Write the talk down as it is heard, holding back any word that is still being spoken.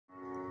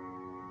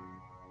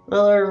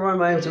Hello everyone,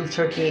 my name is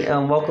𝐿𝐞𝐬𝐜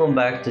and welcome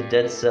back to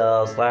Dead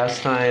Cells.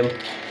 Last time,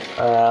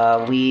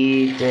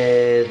 we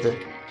did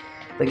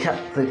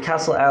the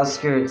castle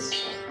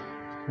outskirts.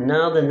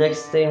 Now the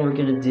next thing we're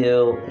gonna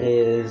do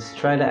is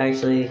try to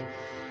actually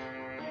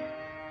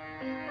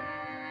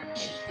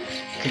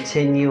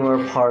continue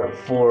our part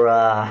for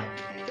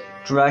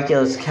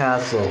Dracula's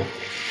castle.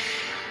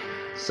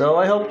 So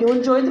I hope you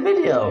enjoyed the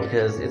video,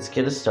 because it's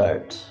gonna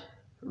start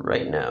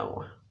right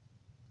now.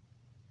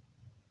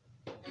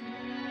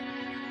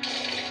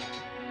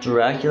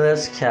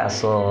 Dracula's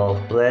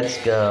castle. Let's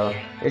go.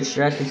 It's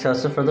Dracula's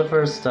castle for the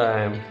first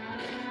time.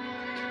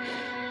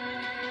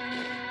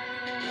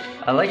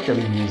 I like the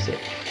music.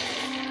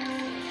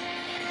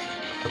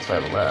 That's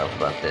what I love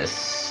about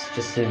this.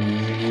 Just the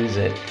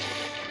music.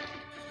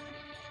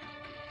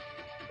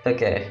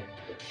 Okay.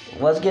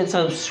 Let's get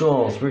some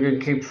scrolls. We're gonna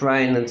keep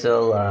trying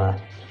until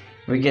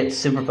we get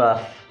super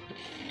buff.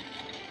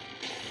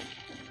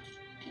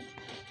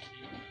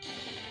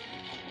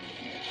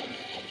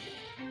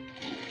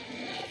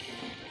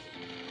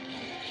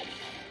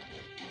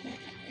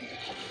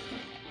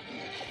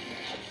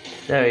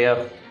 There we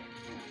go.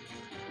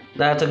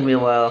 That took me a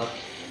while.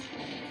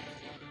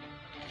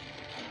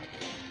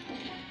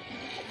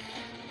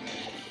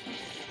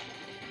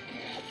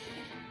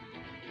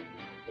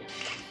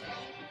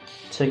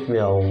 Took me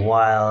a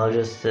while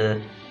just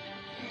to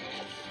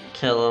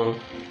kill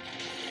him.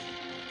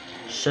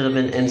 Should have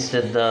been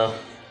instant though.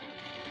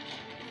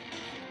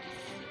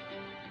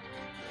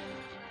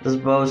 This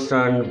bow's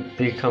starting to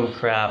become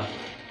crap.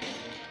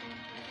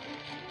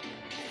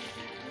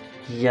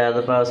 Yeah,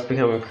 the bow's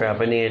becoming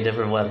crap. I need a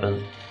different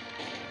weapon.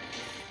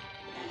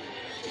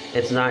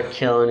 It's not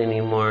killing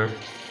anymore.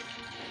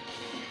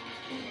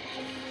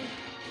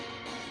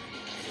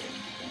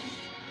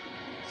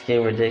 It's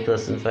getting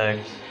ridiculous, in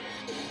fact.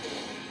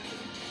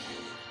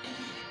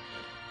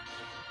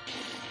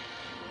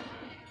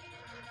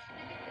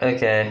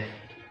 Okay.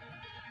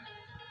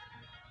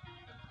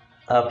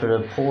 Up to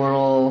the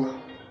portal.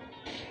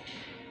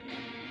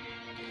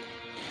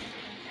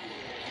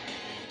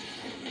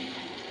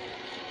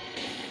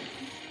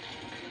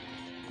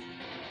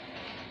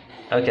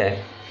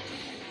 Okay.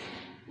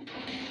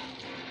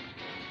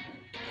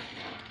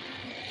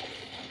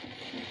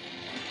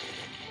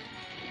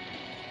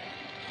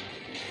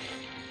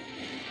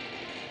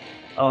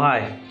 Oh,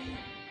 hi.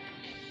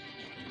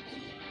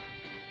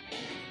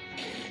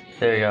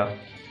 There you go.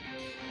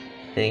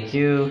 Thank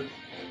you.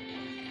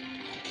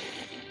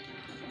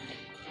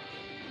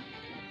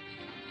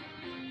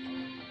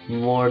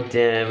 More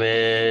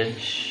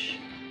damage.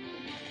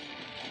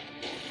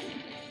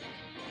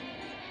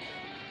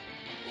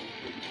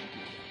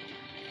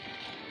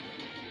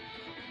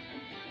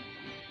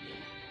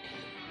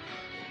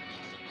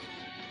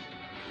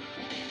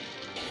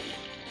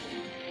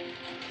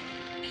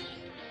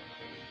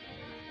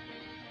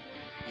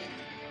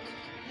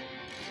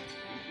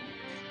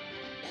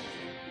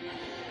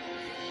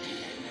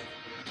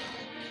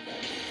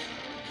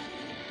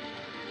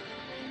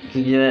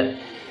 Can you get it?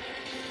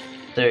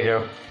 There you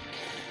go.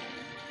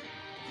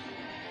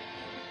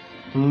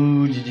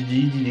 Ooh,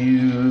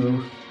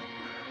 do-do-do-do-do.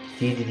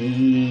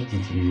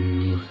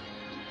 Do-do-do-do-do.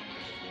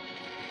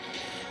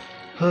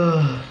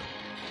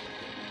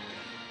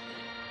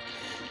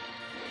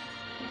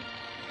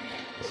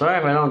 Sorry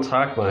if I don't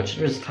talk much.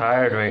 I'm just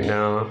tired right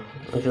now.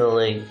 I feel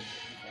like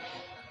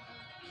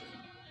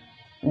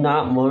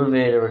not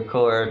motivated to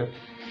record.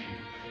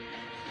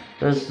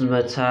 This is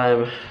my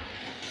time.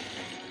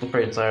 I'm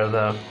pretty tired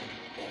though.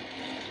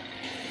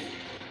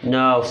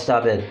 No,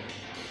 stop it.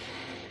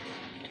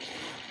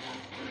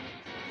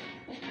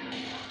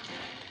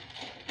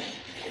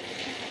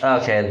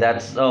 Okay,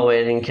 that's... Oh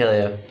wait, I didn't kill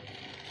you.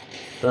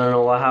 Don't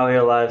know how you're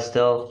alive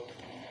still.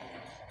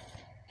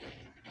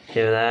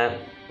 Give me that.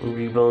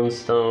 Rebone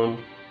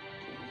stone.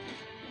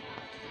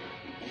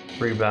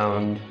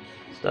 Rebound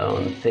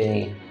stone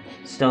thingy.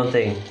 Stone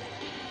thing.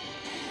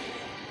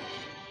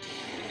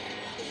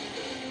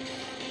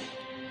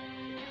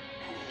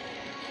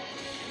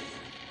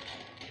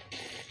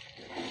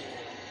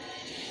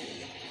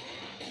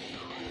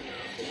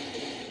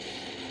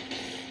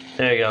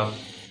 There you go.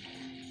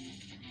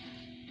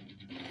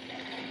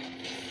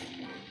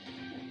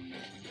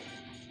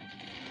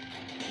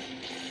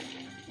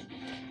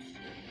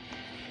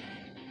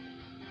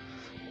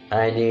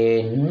 I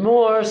need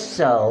more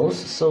cells,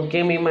 so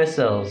give me my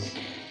cells.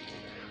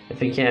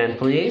 If you can,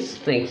 please.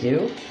 Thank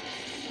you.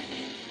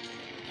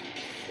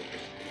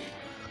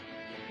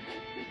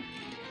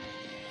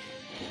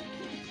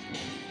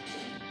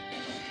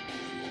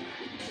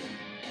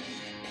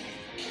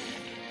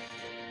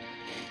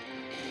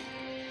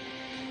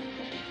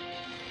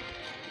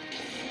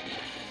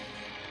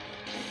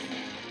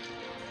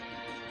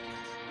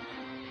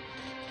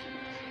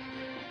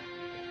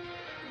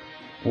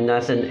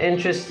 Nothing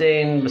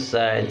interesting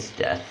besides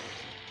death.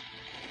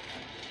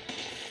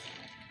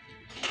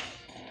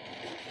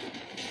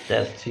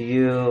 Death to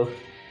you.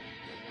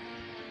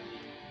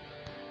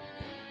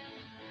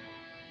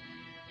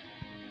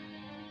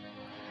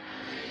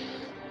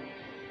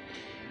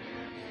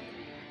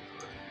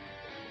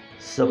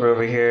 Something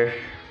over here.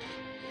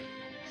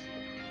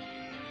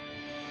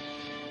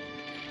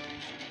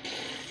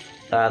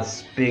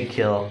 That's big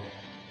kill.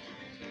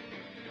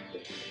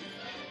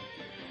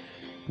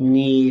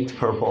 Need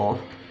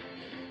purple.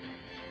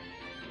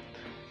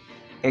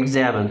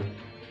 Examine.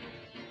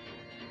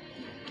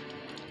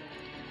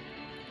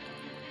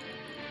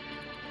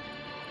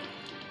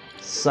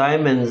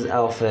 Simon's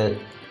outfit.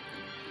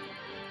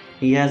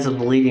 He has a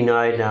bleeding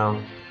eye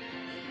now.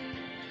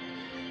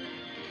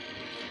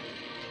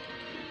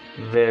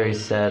 Very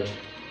sad.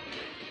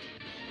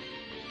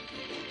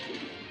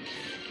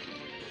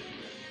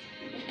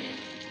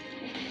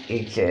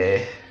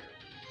 Okay.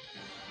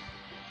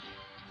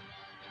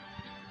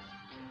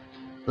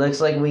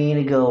 Looks like we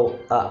need to go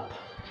up.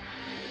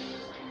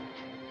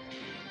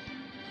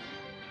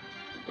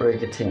 We're gonna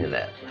continue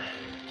that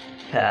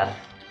path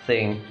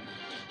thing.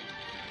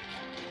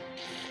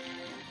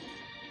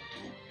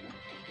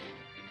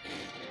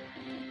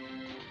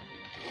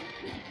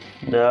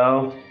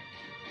 No.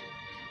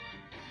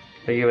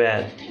 Where you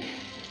at?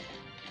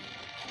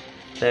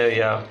 There we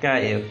go.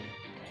 Got you.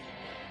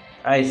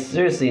 I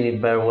seriously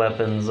need better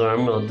weapons or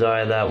I'm gonna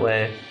die that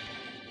way.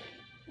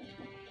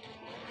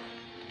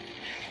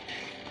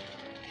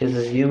 Because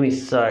this Yumi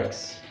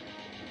sucks.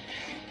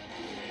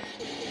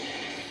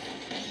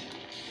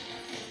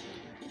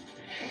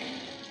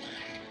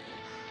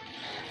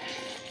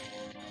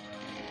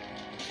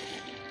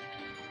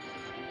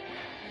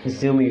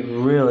 This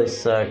Yumi really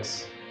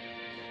sucks.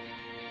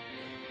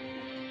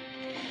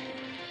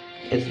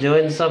 It's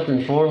doing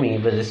something for me,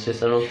 but it's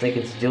just I don't think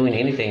it's doing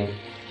anything.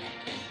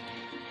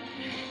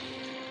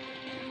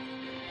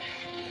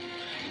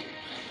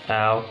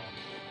 Ow.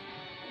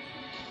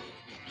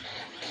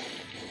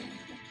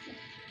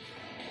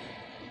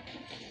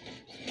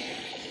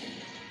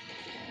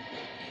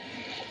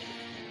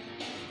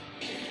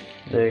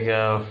 There you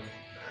go.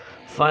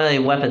 Finally,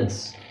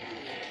 weapons.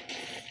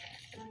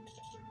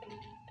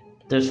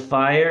 There's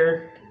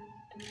fire.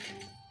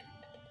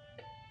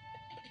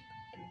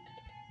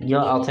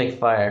 Yeah, I'll take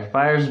fire.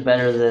 Fire's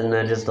better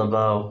than just a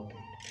bow.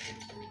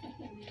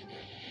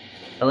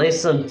 At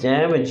least some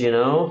damage, you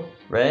know?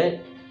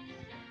 Right?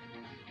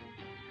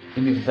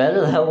 It'd be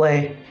better that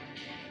way.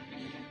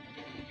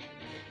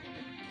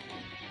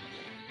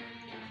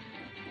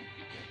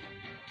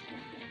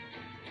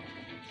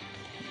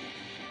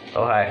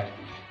 Oh, hi.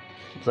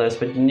 So I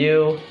expecting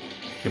you.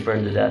 You're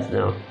burned to death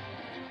now.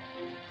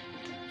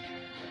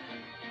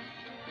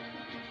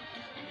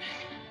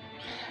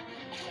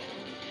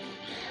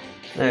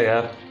 There you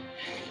go.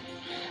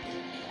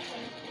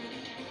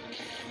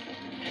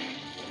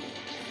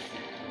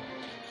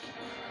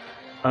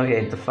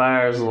 Okay, the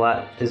fire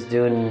is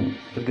doing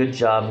a good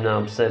job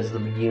now besides the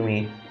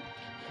Yumi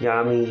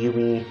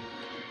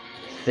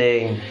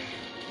thing.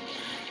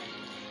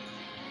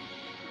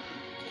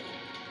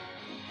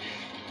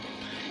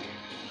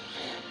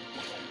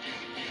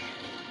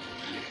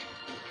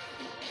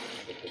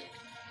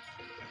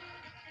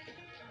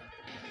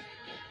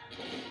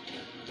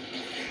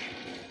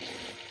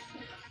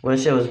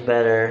 Wish it was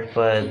better,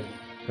 but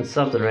it's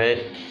something,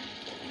 right?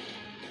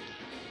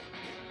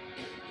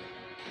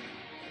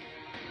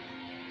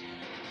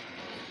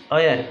 Oh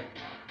yeah,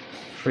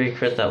 free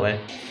crit that way.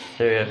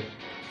 There we go.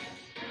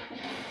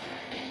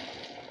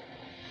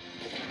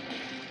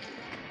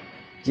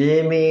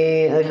 Give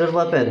me a good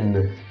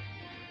weapon.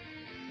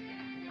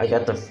 I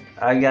got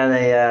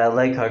a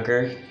leg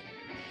hugger.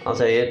 I'll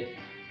tell you.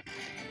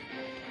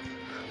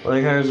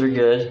 Leg huggers are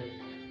good.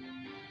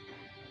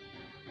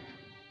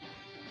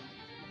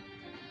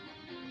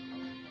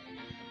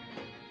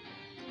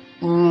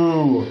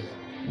 Ooh,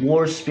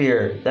 war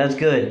spear. That's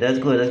good. That's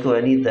good. That's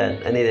good. I need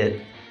that. I need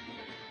it.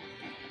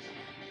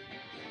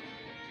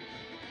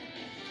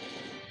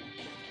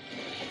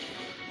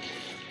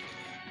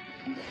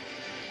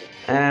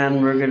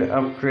 And we're gonna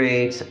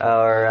upgrade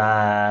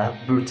our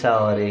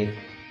brutality.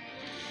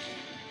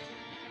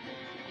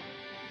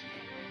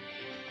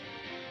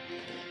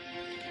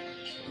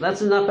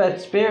 That's a not bad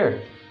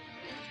spear.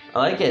 I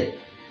like it.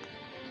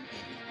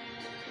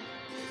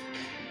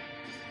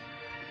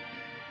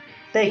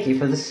 Thank you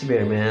for the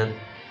spear, man.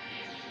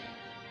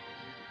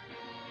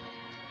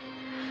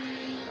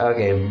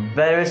 Okay,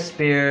 better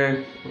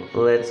spear.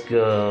 Let's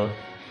go.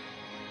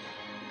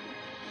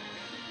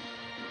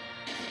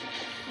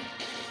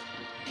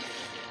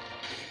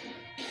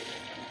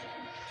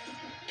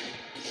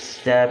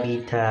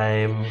 Stabby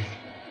time.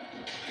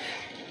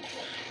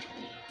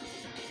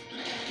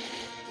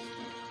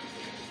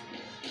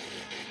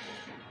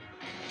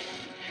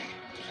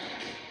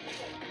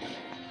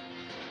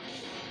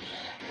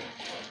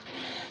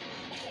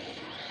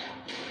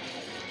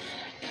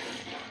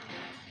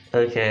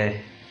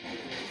 Okay.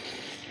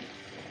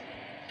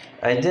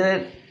 I did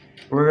it.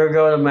 We're gonna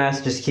go to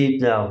Master's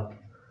Keep now.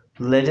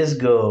 Let us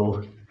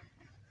go.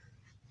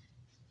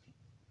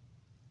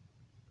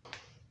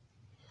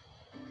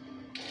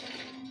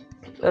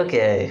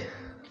 Okay.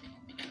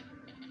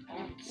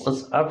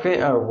 Let's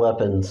upgrade our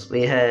weapons.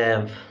 We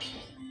have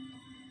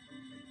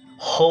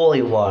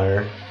Holy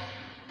Water.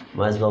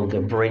 Might as well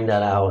bring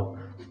that out.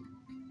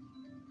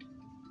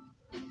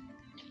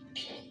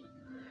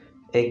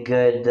 A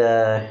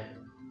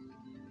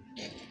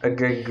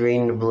good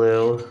green to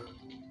blue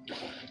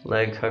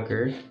leg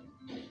hooker.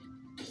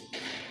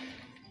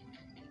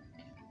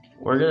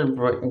 We're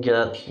gonna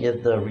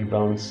get the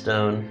rebound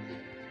stone.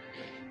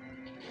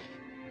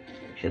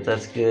 Okay,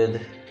 that's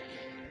good.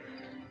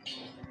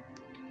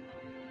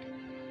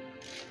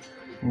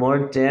 More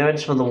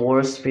damage for the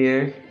war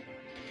spear.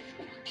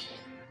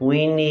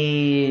 We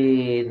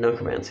need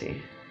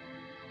necromancy.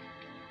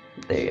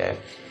 There you go.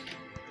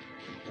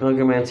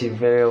 Necromancy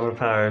very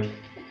overpowered.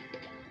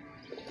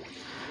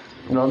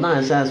 Well, not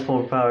as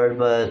overpowered,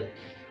 but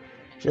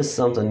just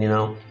something, you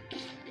know.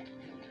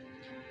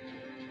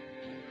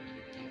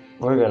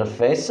 We're gonna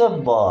face a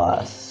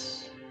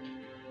boss.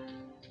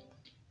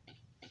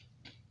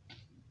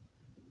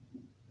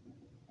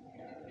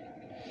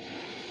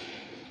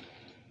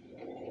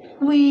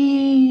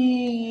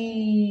 Whee!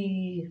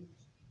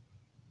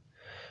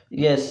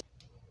 Yes.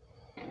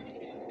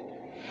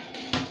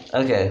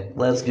 Okay,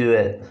 let's do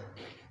it.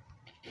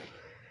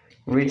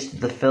 Reached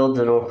the field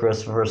in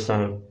Orchrist for the first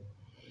time.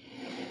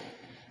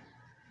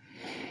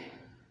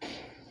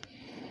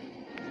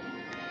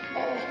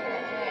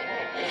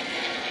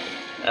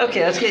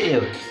 Okay, let's get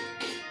you.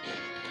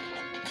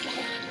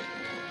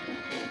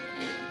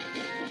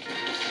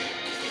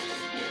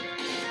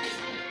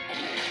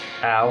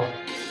 Ow.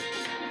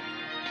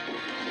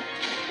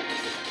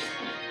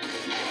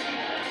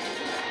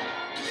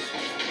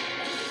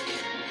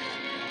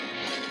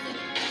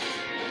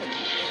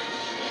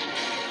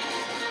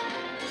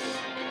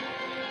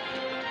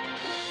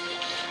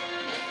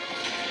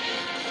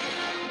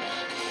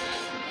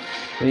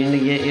 We need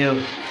to get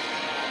you.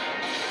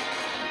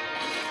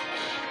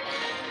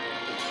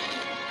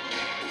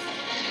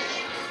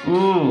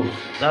 Ooh,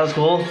 that was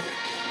cool.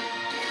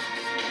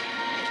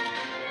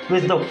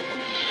 Please no.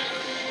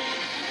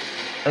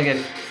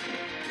 Okay.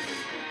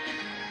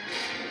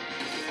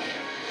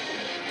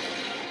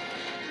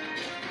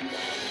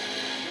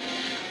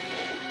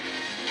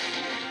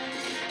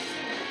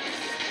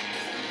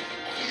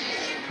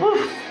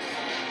 Woo.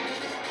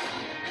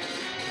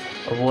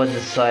 Avoid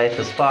the scythe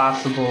as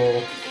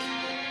possible.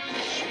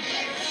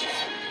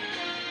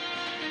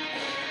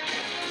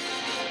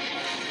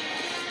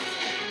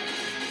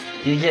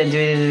 You can't do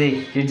anything to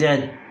me. You're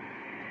dead.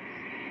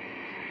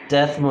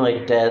 Death, more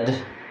like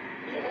dead.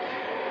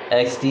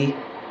 XD.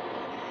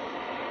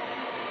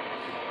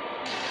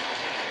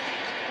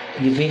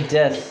 You beat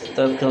death.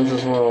 Death comes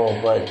as well,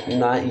 but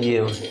not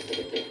you.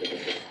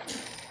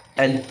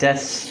 And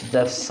death's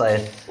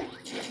scythe.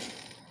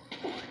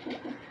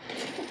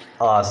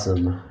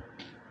 Awesome.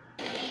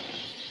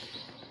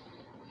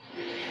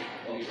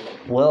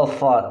 Well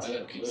fought.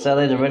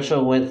 Sadly, the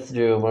ritual went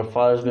through. My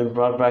father's been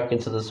brought back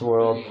into this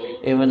world.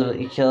 Even though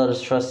Ikelia has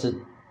trusted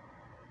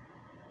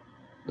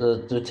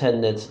the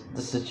lieutenant,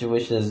 the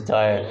situation is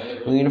dire.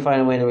 We need to find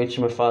a way to reach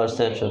my father's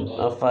tantrum.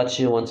 I'll fight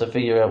you once I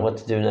figure out what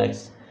to do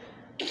next.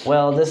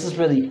 Well, this is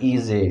really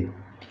easy.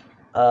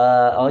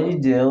 All you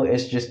do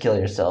is just kill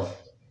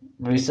yourself.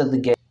 Reset the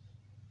game.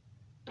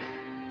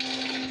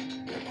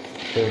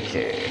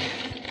 Okay.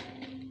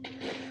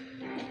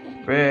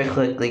 Very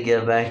quickly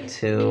get back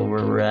to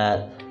where we're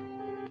at.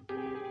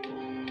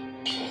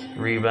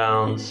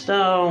 Rebound,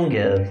 stone,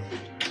 give.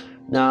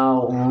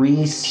 Now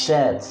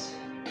reset.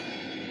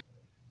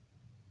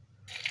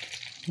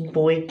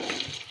 Boink.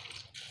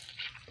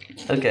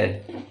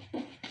 Okay.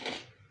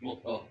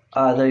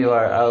 There you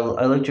are.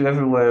 I looked you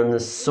everywhere in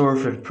this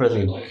Sorford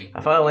prison. I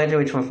found a way to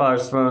reach my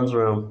father's throne's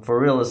room. For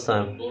real this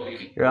time.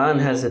 Your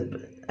aunt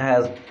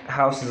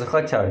houses a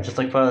clock tower, just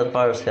like part of the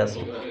father's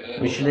castle.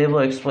 We should be able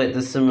to exploit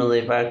this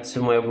similarly back to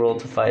my world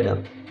to fight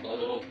him.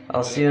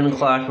 I'll see you in the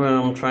clock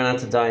room. Try not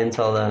to die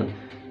until then.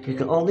 You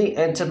can only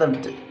enter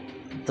the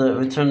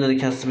Return to the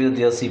Castlevania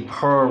DLC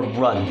per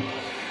run.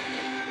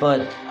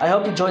 But I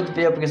hope you enjoyed the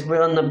video because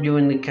we'll end up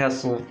doing the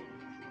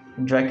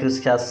Dracula's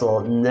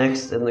Castle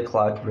next in the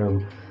clock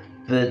room.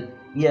 But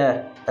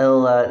yeah,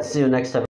 I'll see you next time.